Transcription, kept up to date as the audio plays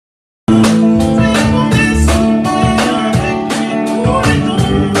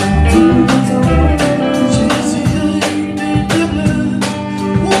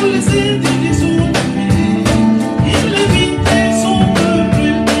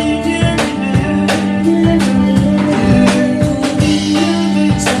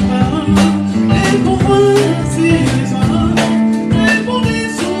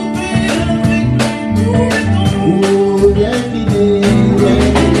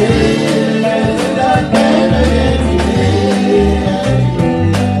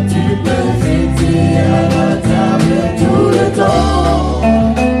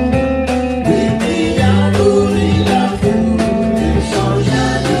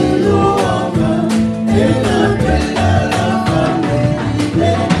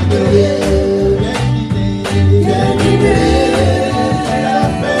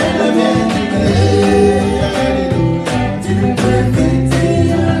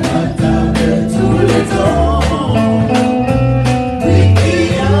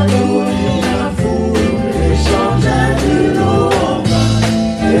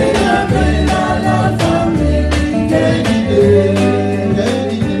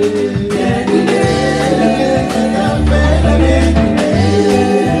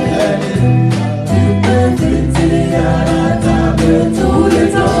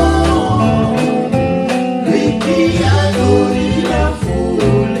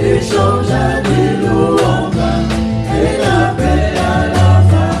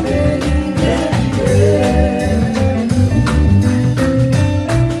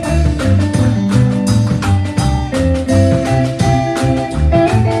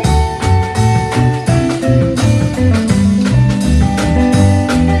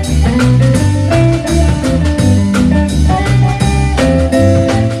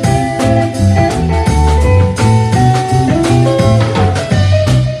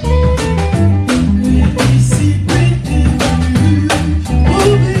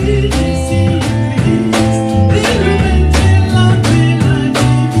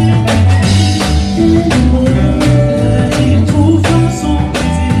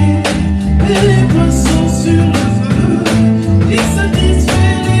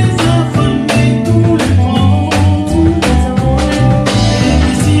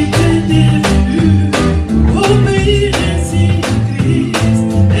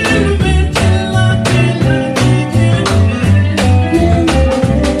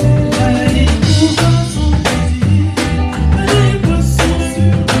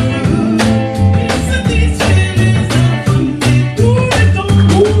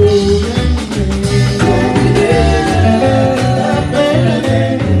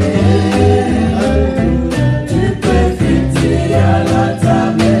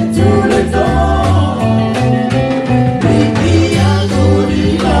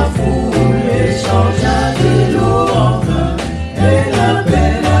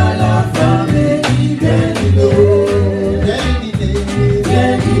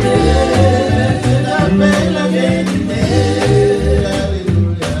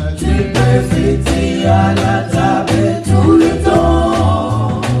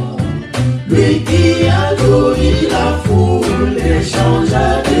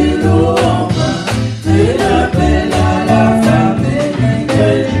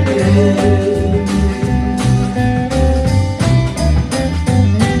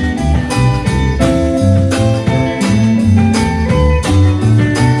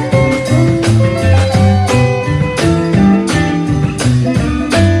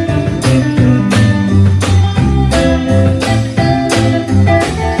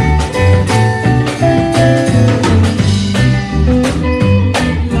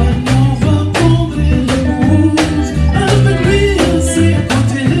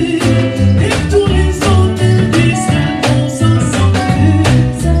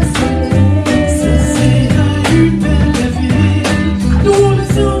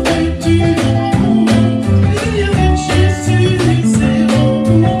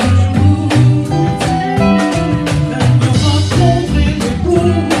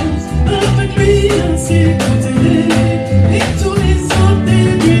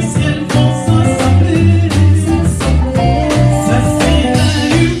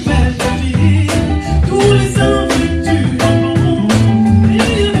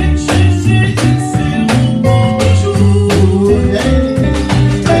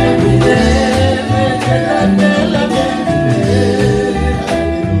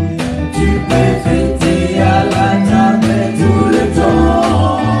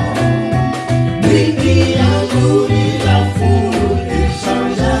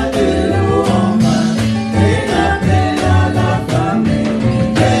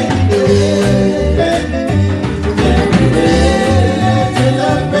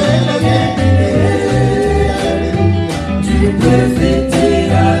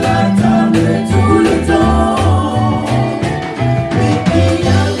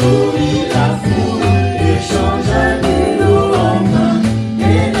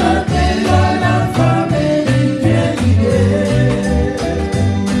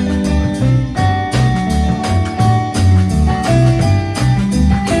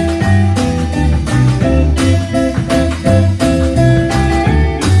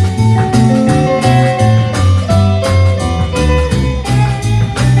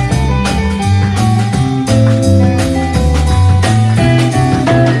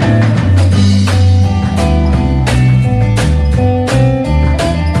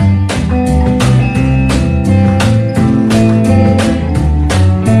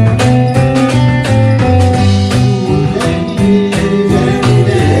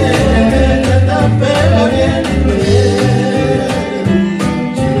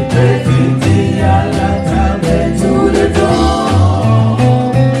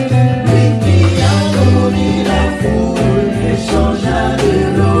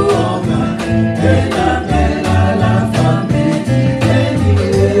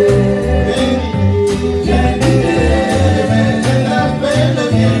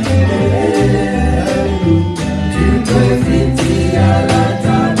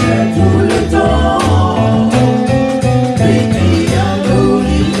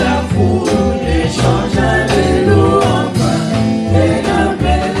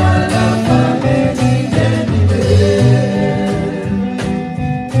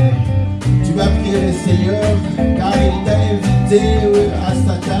invité à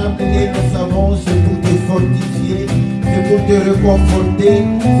sa table et nous savons c'est pour te fortifier, c'est pour te reconforter,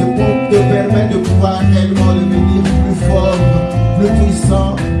 c'est pour te permettre de pouvoir réellement devenir plus fort, plus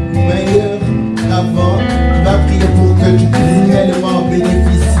puissant, meilleur qu'avant. Tu vas prier pour que tu puisses réellement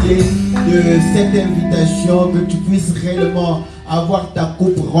bénéficier de cette invitation, que tu puisses réellement avoir ta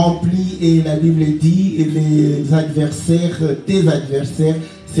coupe remplie. Et la Bible dit, et les adversaires, tes adversaires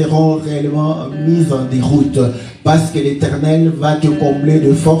seront réellement mis en déroute, parce que l'Éternel va te combler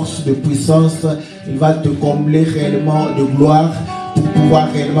de force, de puissance, il va te combler réellement de gloire pour pouvoir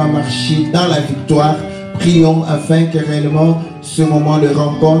réellement marcher dans la victoire. Prions afin que réellement ce moment de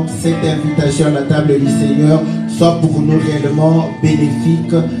rencontre, cette invitation à la table du Seigneur soit pour nous réellement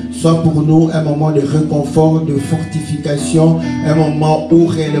bénéfique, soit pour nous un moment de réconfort, de fortification, un moment où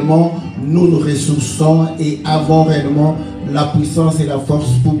réellement nous nous ressourçons et avons réellement la puissance et la force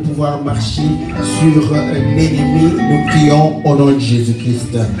pour pouvoir marcher sur l'ennemi. Nous prions au nom de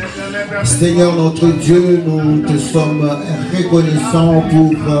Jésus-Christ. Seigneur notre Dieu, nous te sommes reconnaissants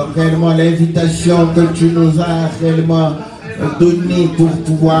pour réellement l'invitation que tu nous as réellement donnée pour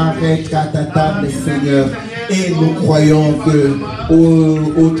pouvoir être à ta table, Seigneur. Et nous croyons que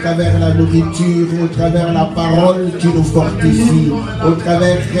au travers la nourriture, au travers la parole, tu nous fortifies. Au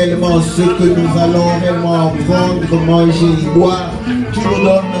travers réellement ce que nous allons réellement prendre, manger et boire, tu nous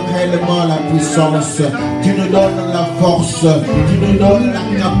donnes réellement la puissance, tu nous donnes la force, tu nous donnes la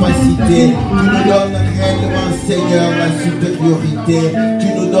capacité, tu nous donnes réellement, Seigneur, la supériorité, tu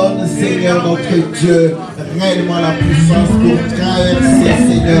nous donnes, Seigneur, notre Dieu, réellement la puissance pour traverser,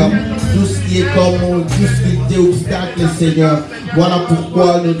 Seigneur, tout ce qui est comme tout ce qui est obstacle, Seigneur. Voilà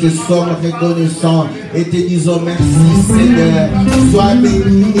pourquoi nous te sommes reconnaissants et te disons merci, Seigneur. Sois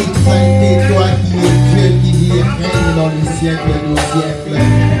béni, exalté, toi qui es Dieu, qui vit et règne dans les siècles des siècles.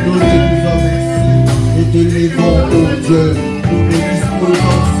 Nous te disons merci et te levons, ô Dieu. Nous nous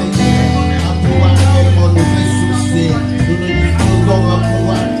disposons, Seigneur, à pouvoir réellement nous ressourcer. Nous nous disposons à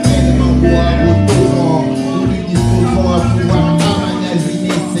pouvoir réellement boire au torrent. Nous nous disposons à pouvoir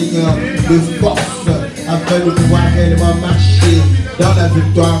emmagasiner, Seigneur, de force afin de pouvoir réellement marcher dans la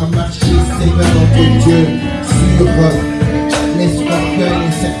victoire, marcher, Seigneur notre Dieu, sur les scorpions et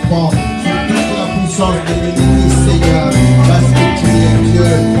les serpents, sur toute la puissance de l'ennemi, Seigneur, parce que tu es Dieu,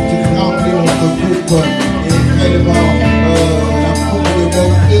 tu remplis notre coupe et réellement la coupe de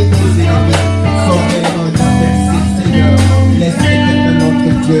mort et nos ennemis sont réellement dispersés, Seigneur. Laisse éternel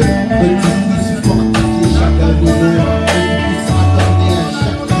notre Dieu que tu puisses fortifier chacun de nous, que tu puisses accorder à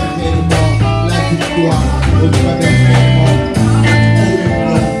chacun réellement la victoire au travers réellement cette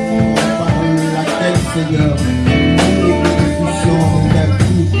communion par laquelle, Seigneur, nous bénéficions de ta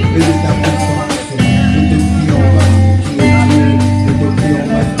vie et de ta puissance. Nous te prions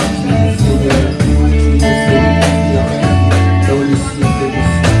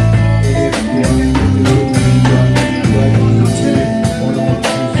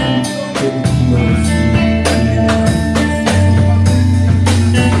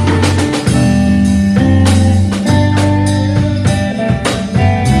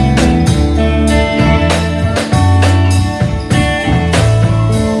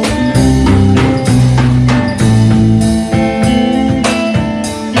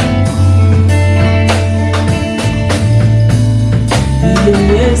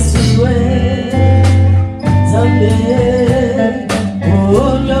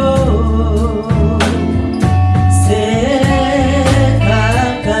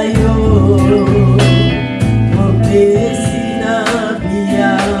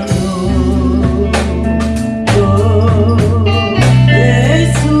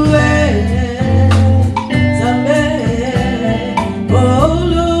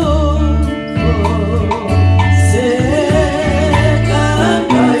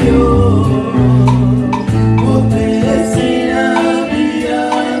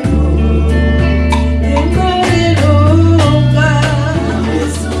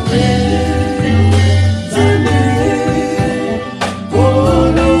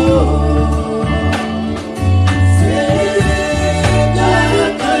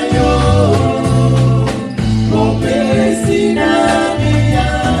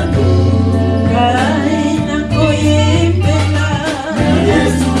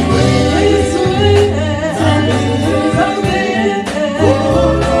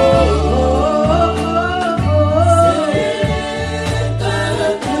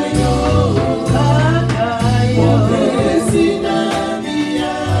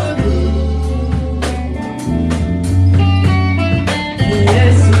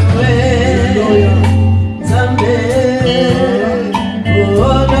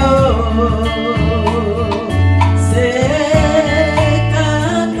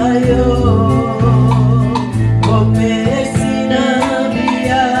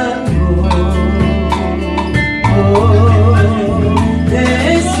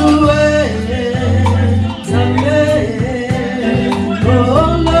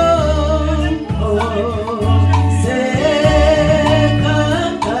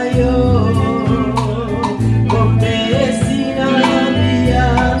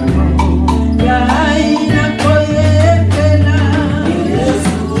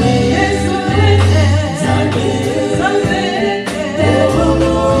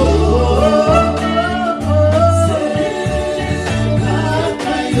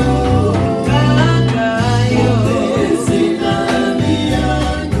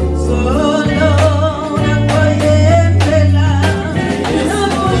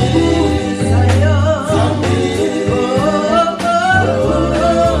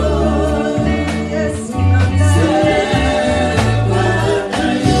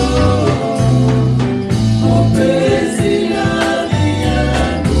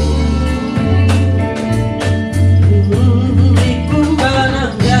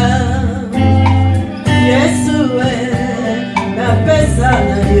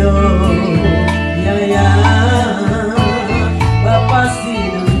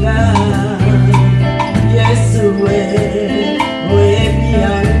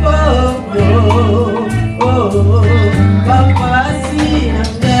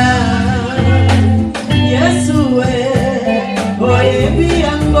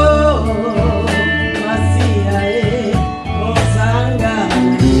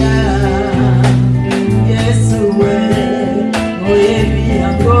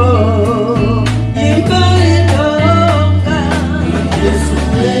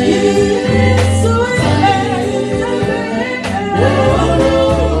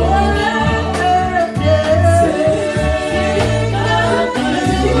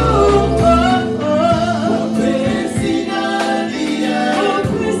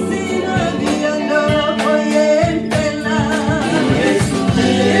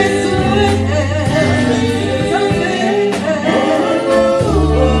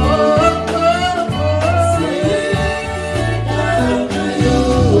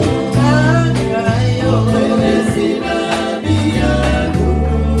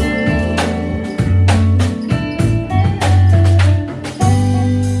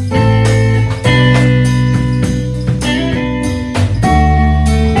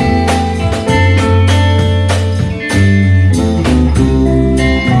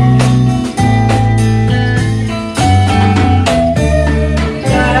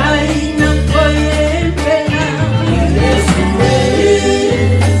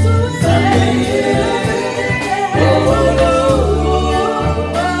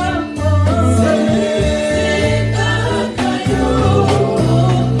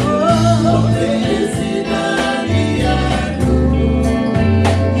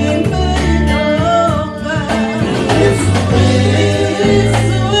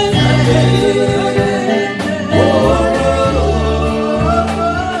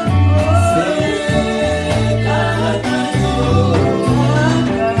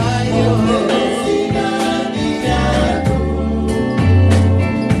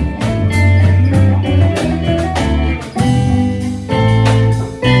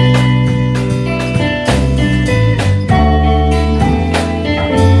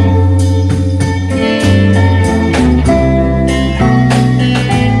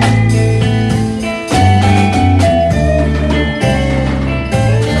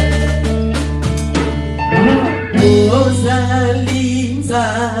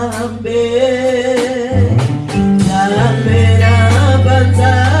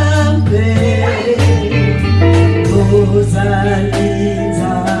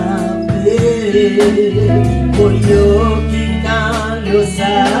Oyo kitalo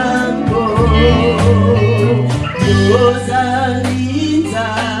sambo Ozali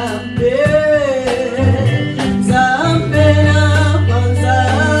Zambe Zambe na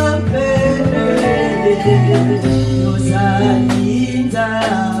Zambe Ozali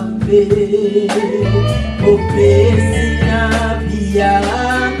Zambe Opesi na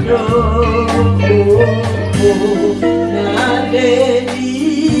biakro Na leli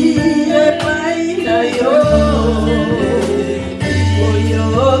epai na yo Oyo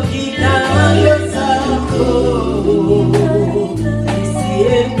kitalo sambo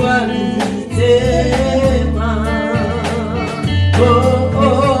Isiekwa mitema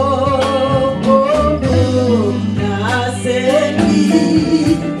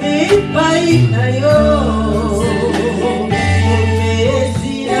Naseni epai na yo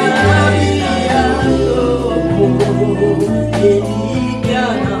Opesi na biakro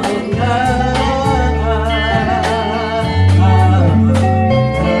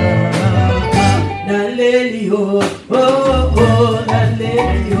Nalelio, oh,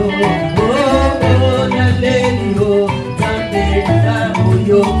 nalelio.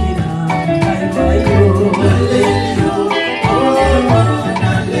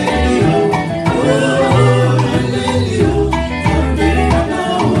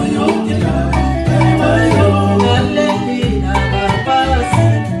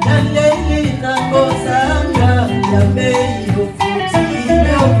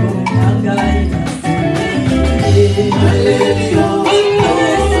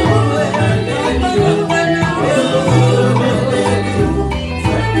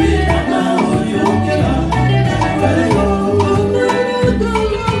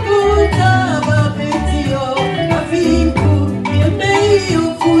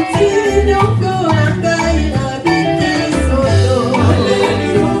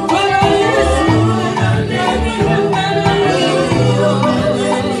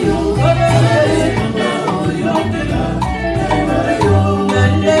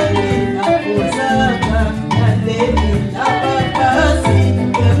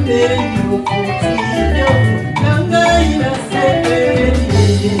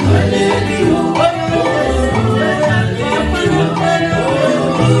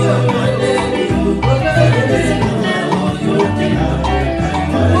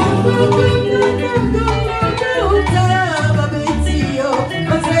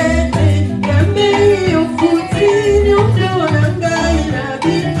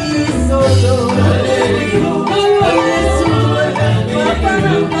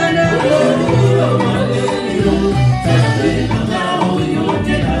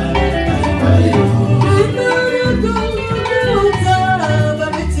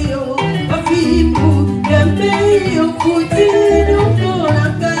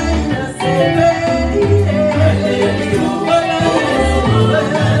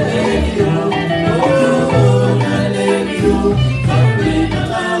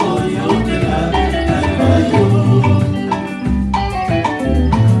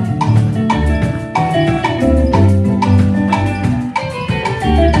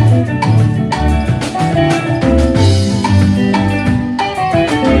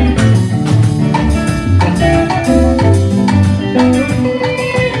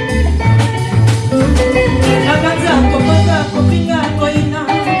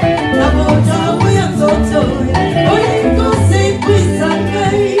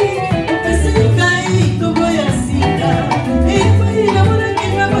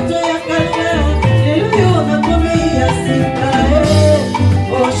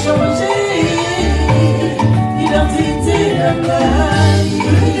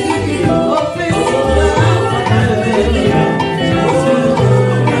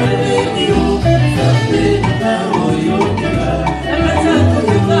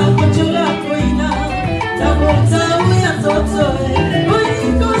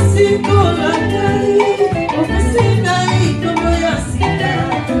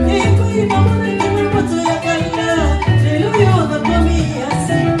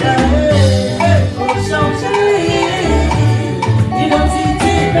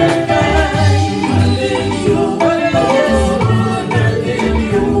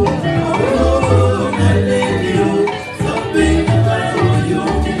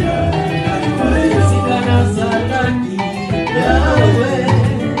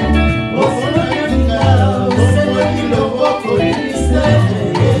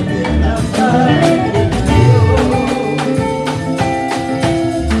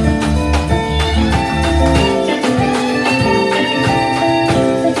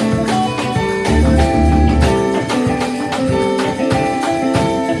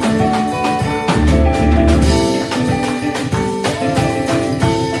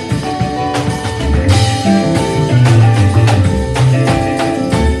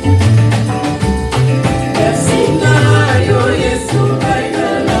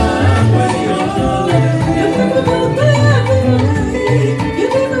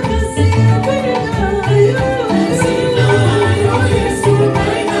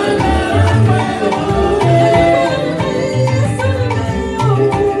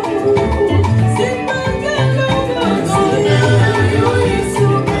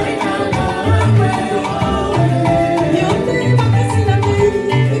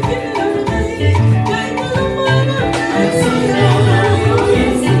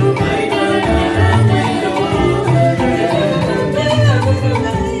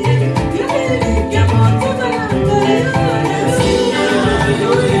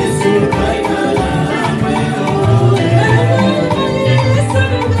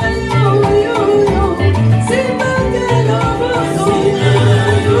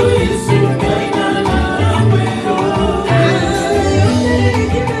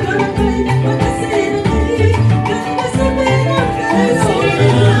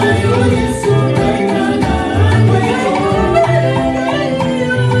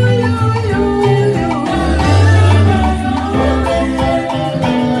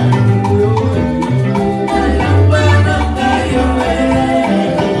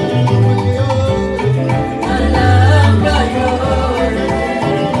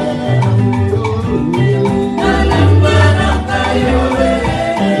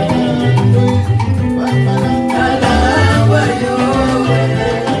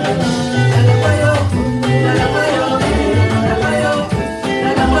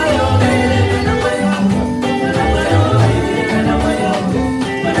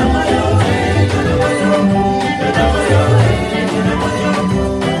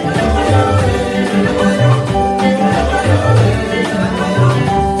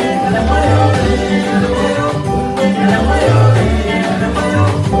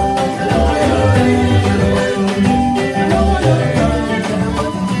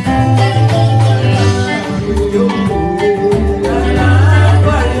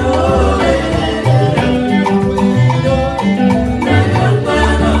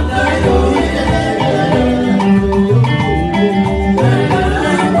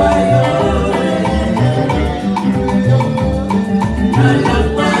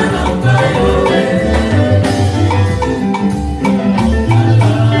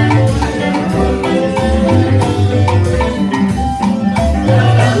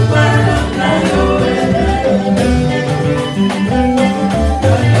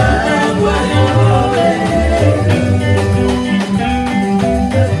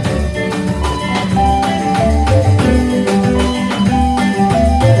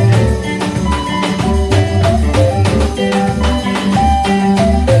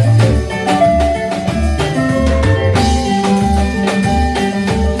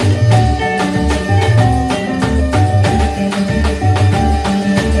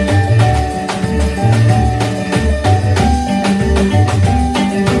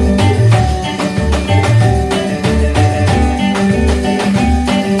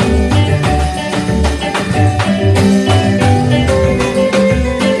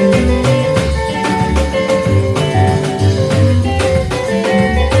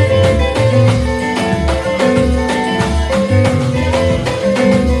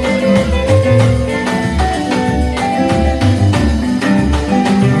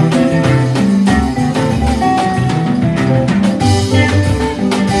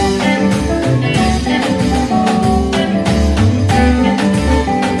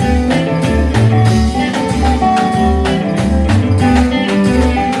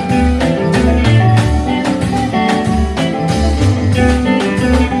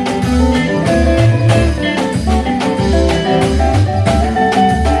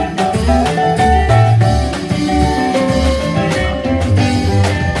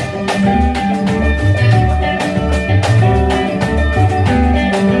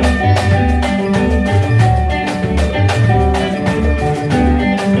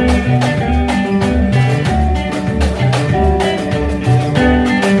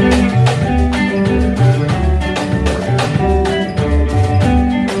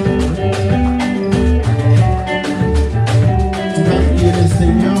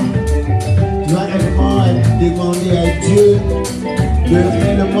 de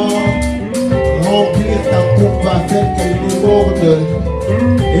réellement remplir ta coupe afin qu'elle déborde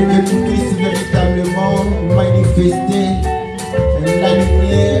et que tu puisses véritablement manifester la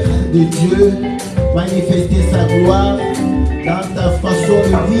lumière de Dieu, manifester sa gloire dans ta façon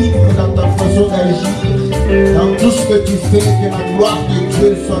de vivre, dans ta façon d'agir, dans tout ce que tu fais, que la gloire de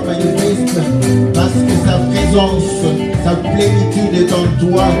Dieu soit manifeste, parce que sa présence, sa plénitude est en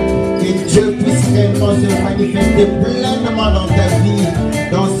toi, que Dieu puisse réellement se manifester pleinement dans ta vie,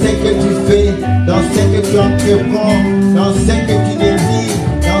 dans ce que tu fais, dans ce que tu entreprends, dans ce que tu désires,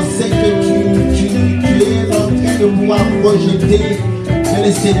 dans ce que tu es en train de pouvoir projeter. Que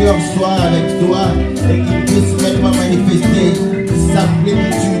le Seigneur soit avec toi et qu'il puisse réellement manifester sa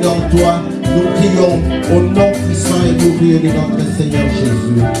plénitude en toi. Nous prions au nom puissant et glorieux de notre Seigneur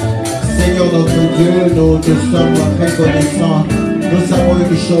Jésus. Seigneur notre Dieu, nous te sommes reconnaissants. Nous savons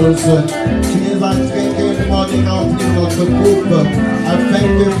une chose, tu es en train réellement de remplir notre coupe afin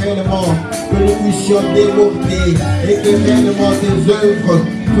que réellement que nous puissions déborder et que réellement tes œuvres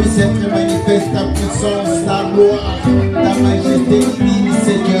puissent être manifestes, ta puissance, ta gloire, ta majesté divine,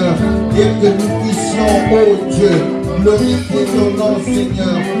 Seigneur, et que nous puissions, oh Dieu, glorifier ton nom,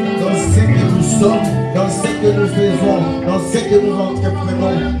 Seigneur, dans ce que nous sommes, dans ce que nous faisons, dans ce que nous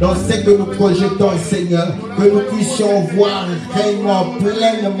entreprenons, dans ce que nous projetons, Seigneur, que nous puissions voir réellement,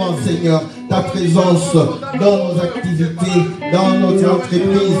 pleinement, Seigneur, ta présence dans nos activités, dans notre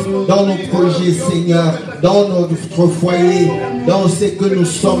entreprise, dans nos projets, Seigneur, dans notre foyer, dans ce que nous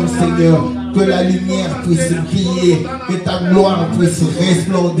sommes, Seigneur. Que la lumière puisse briller, que ta gloire puisse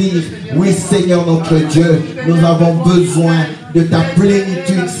resplendir. Oui, Seigneur notre Dieu, nous avons besoin de ta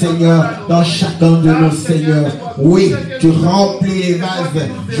plénitude, Seigneur, dans chacun de nos Seigneurs. Oui, tu remplis les vases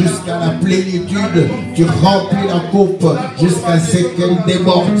jusqu'à la plénitude, tu remplis la coupe jusqu'à ce qu'elle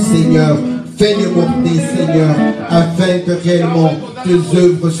déborde, Seigneur. Fais déborder, Seigneur, afin que réellement tes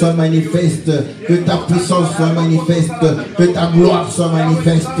œuvres soient manifestes, que ta puissance soit manifeste, que ta gloire soit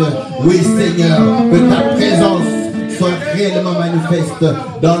manifeste. Oui, Seigneur, que ta présence soit réellement manifeste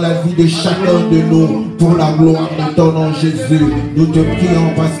dans la vie de chacun de nous, pour la gloire de ton nom, Jésus. Nous te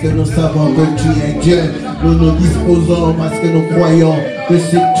prions parce que nous savons que tu es Dieu. Nous nous disposons parce que nous croyons que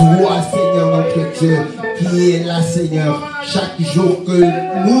c'est toi, Seigneur notre Dieu, qui est là, Seigneur. Chaque jour que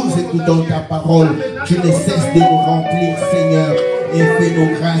nous écoutons ta parole, tu ne cesses de nous remplir, Seigneur, et fais-nous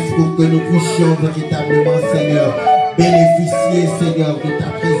grâce pour que nous puissions véritablement, Seigneur, bénéficier, Seigneur, de ta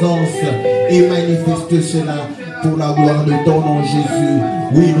présence et manifester cela pour la gloire de ton nom, Jésus.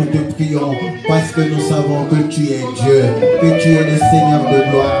 Oui, nous te prions parce que nous savons que tu es Dieu, que tu es le Seigneur de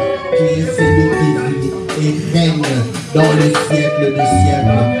gloire, tu es celui qui vit et règne dans le siècle des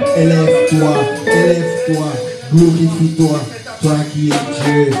siècles. Élève-toi, élève-toi, glorifie-toi, toi qui es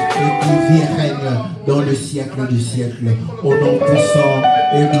Dieu et qui vit et règne dans le siècle du siècle. Au nom puissant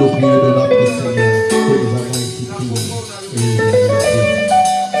et glorieux de notre Seigneur, que nous avons ici prié.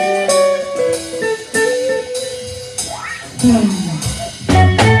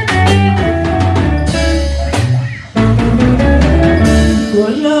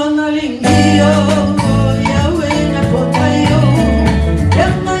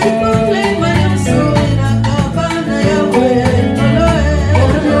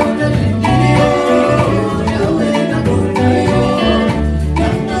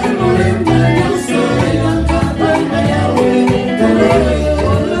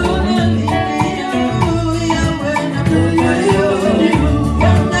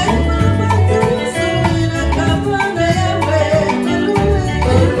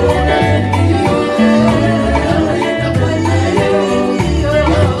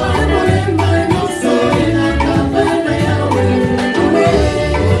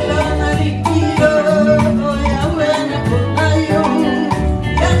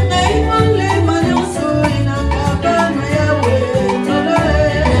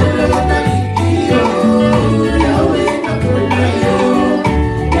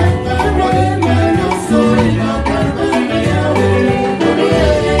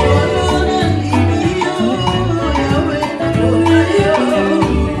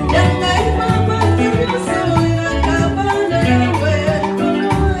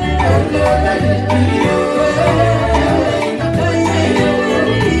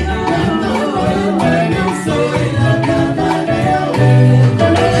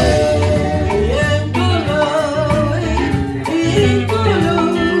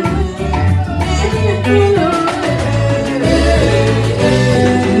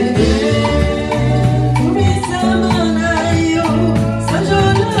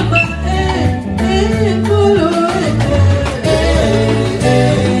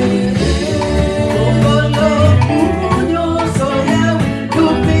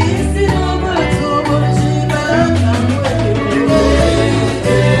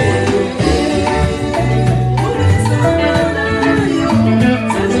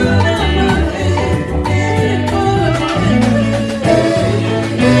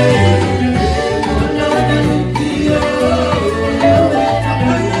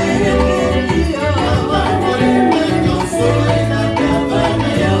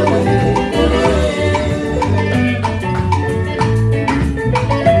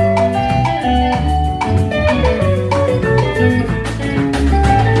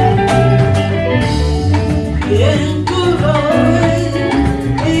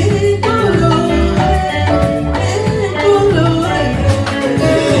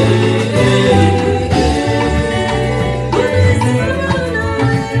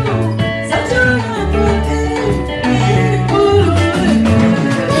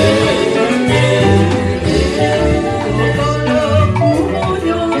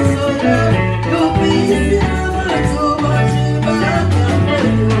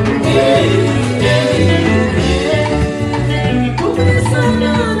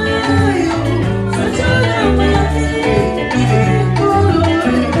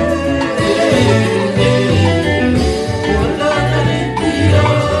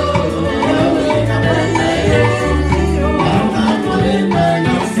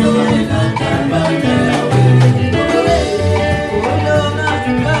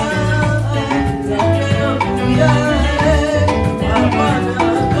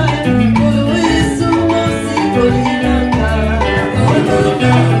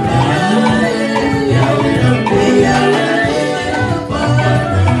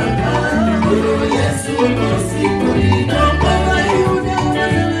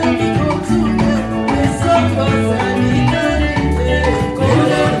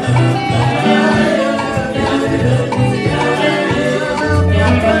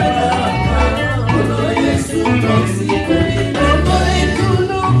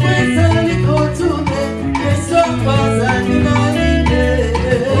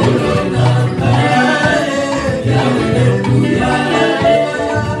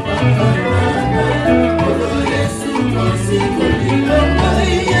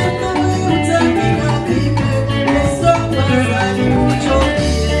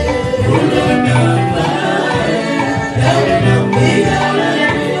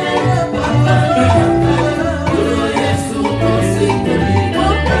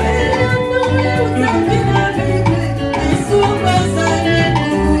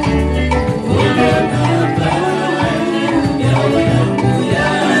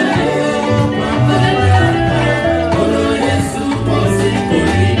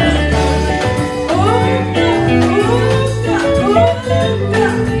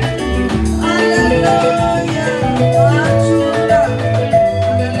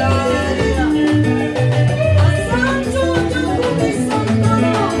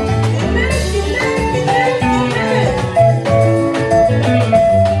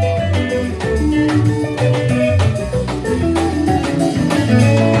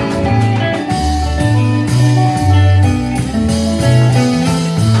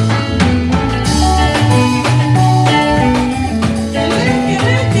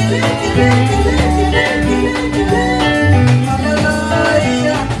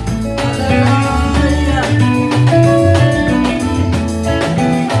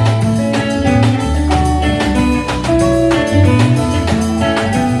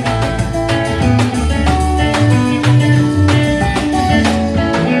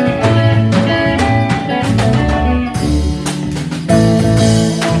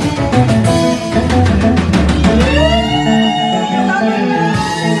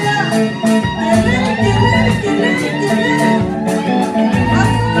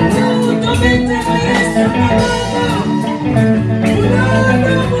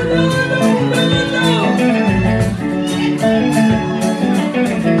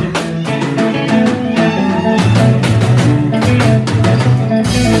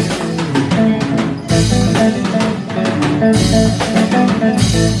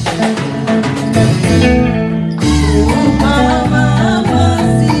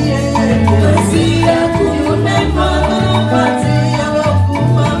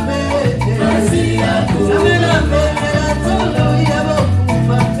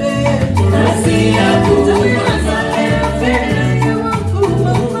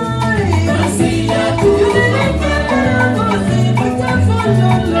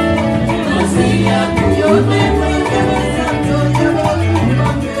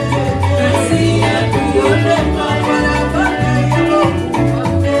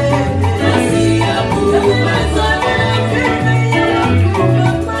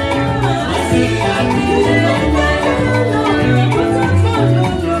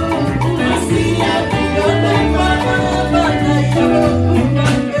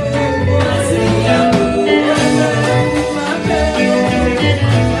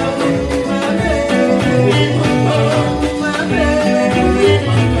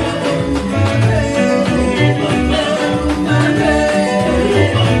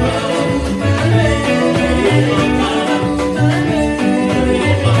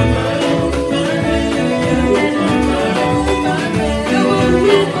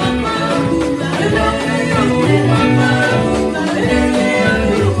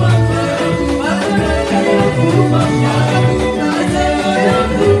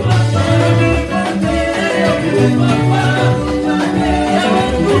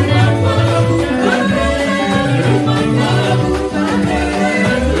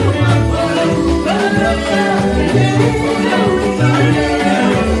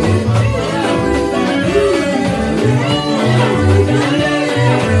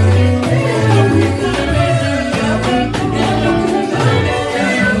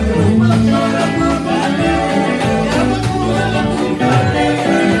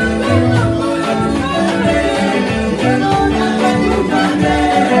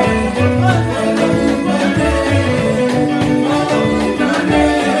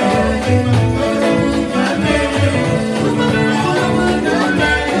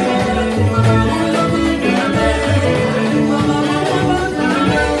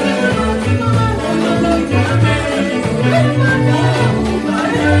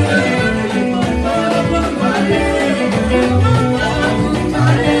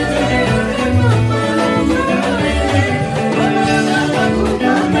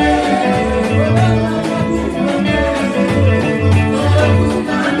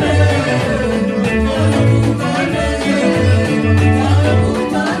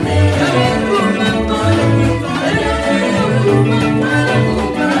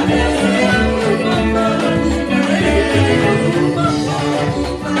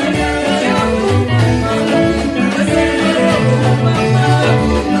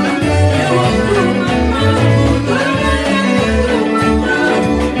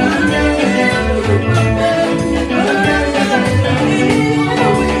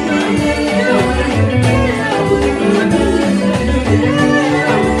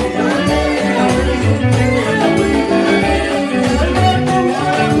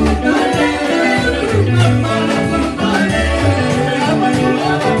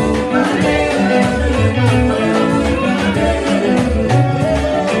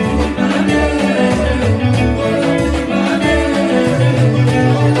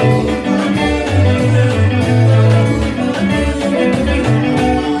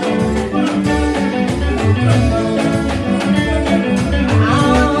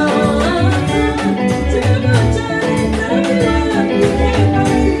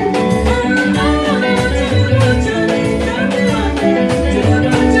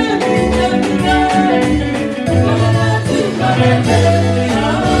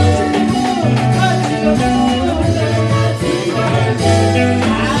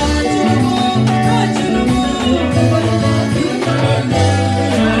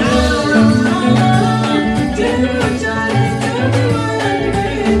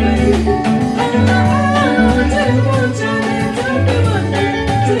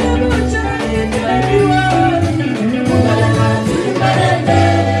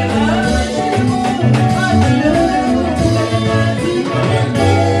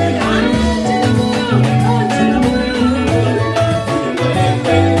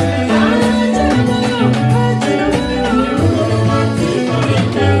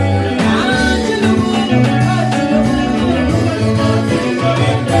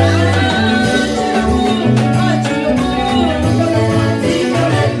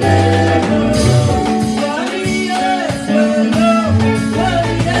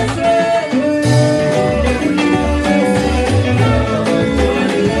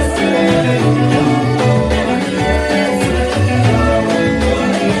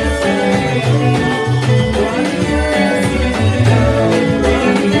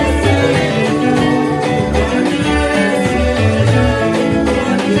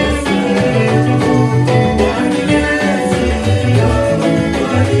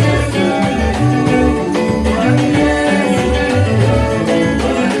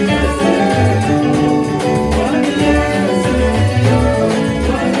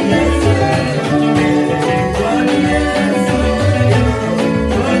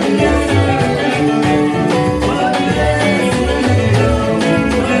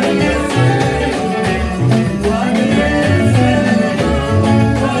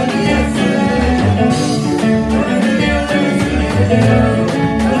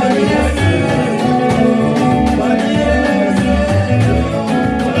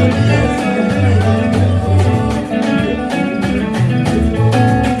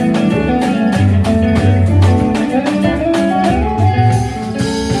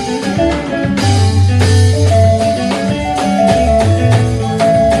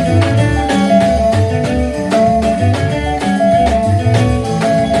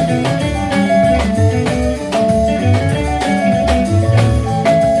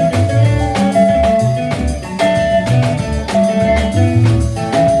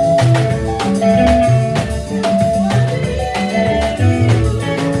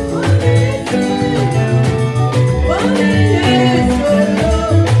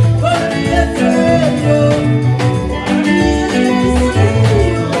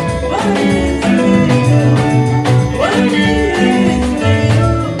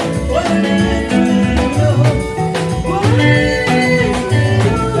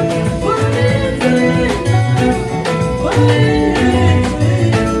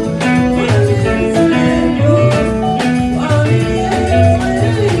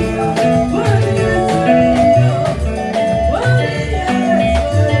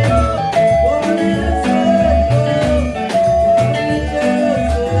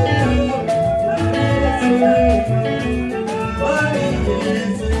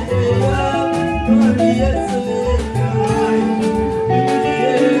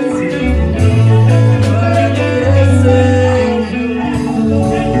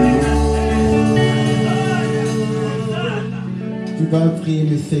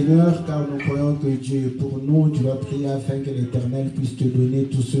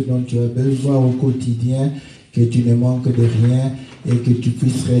 Au quotidien, que tu ne manques de rien et que tu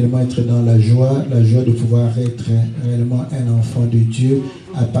puisses réellement être dans la joie de pouvoir être réellement un enfant de Dieu,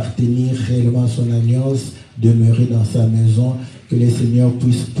 appartenir réellement à son alliance, demeurer dans sa maison, que le Seigneur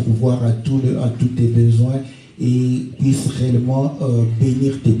puisse pourvoir à tous tes besoins et puisse réellement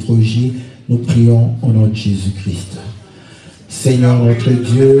bénir tes projets. Nous prions au nom de Jésus-Christ. Seigneur notre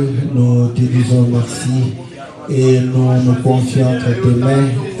Dieu, nous te disons merci et nous nous confions entre tes mains,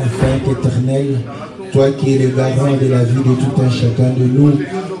 Père éternel, toi qui es le garant de la vie de tout un chacun de nous,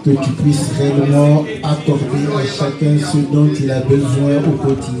 que tu puisses réellement accorder à chacun ce dont il a besoin au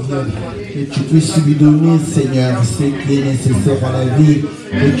quotidien, que tu puisses lui donner, Seigneur, ce qui est nécessaire à la vie,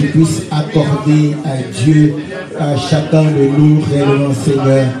 que tu puisses accorder à Dieu, à chacun de nous réellement,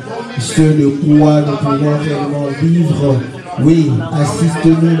 Seigneur, ce de quoi nous pouvons réellement vivre. Oui,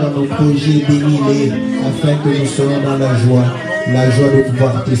 assiste-nous dans nos projets, bénis-les, afin que nous soyons dans la joie de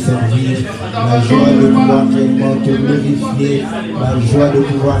pouvoir te servir, la joie de pouvoir réellement te glorifier, la joie de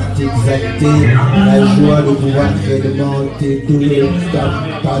pouvoir t'exalter, la joie de pouvoir réellement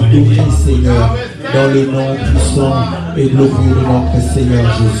t'adorer, Seigneur, dans le nom puissant et glorieux de notre Seigneur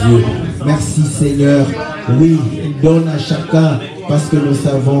Jésus. Merci, Seigneur. Oui, donne à chacun, parce que nous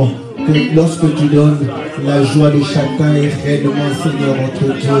savons que lorsque tu donnes, la joie de chacun est réellement, Seigneur,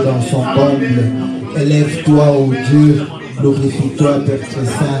 notre Dieu, dans son comble. Élève-toi, ô Dieu, glorifie-toi, Père très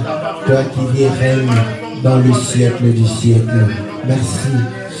saint, toi qui vis et règnes dans le siècle du siècle. Merci.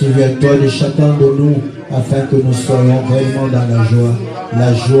 Souviens-toi de chacun de nous, afin que nous soyons réellement dans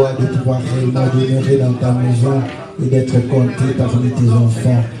la joie de pouvoir réellement demeurer dans ta maison et d'être compté parmi tes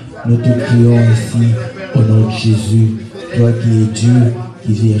enfants. Nous te prions ainsi, au nom de Jésus, toi qui es Dieu,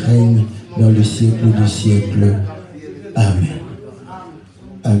 qui vit et règne dans le siècle du siècle. Amen.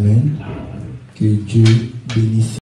 Amen. Que Dieu bénisse.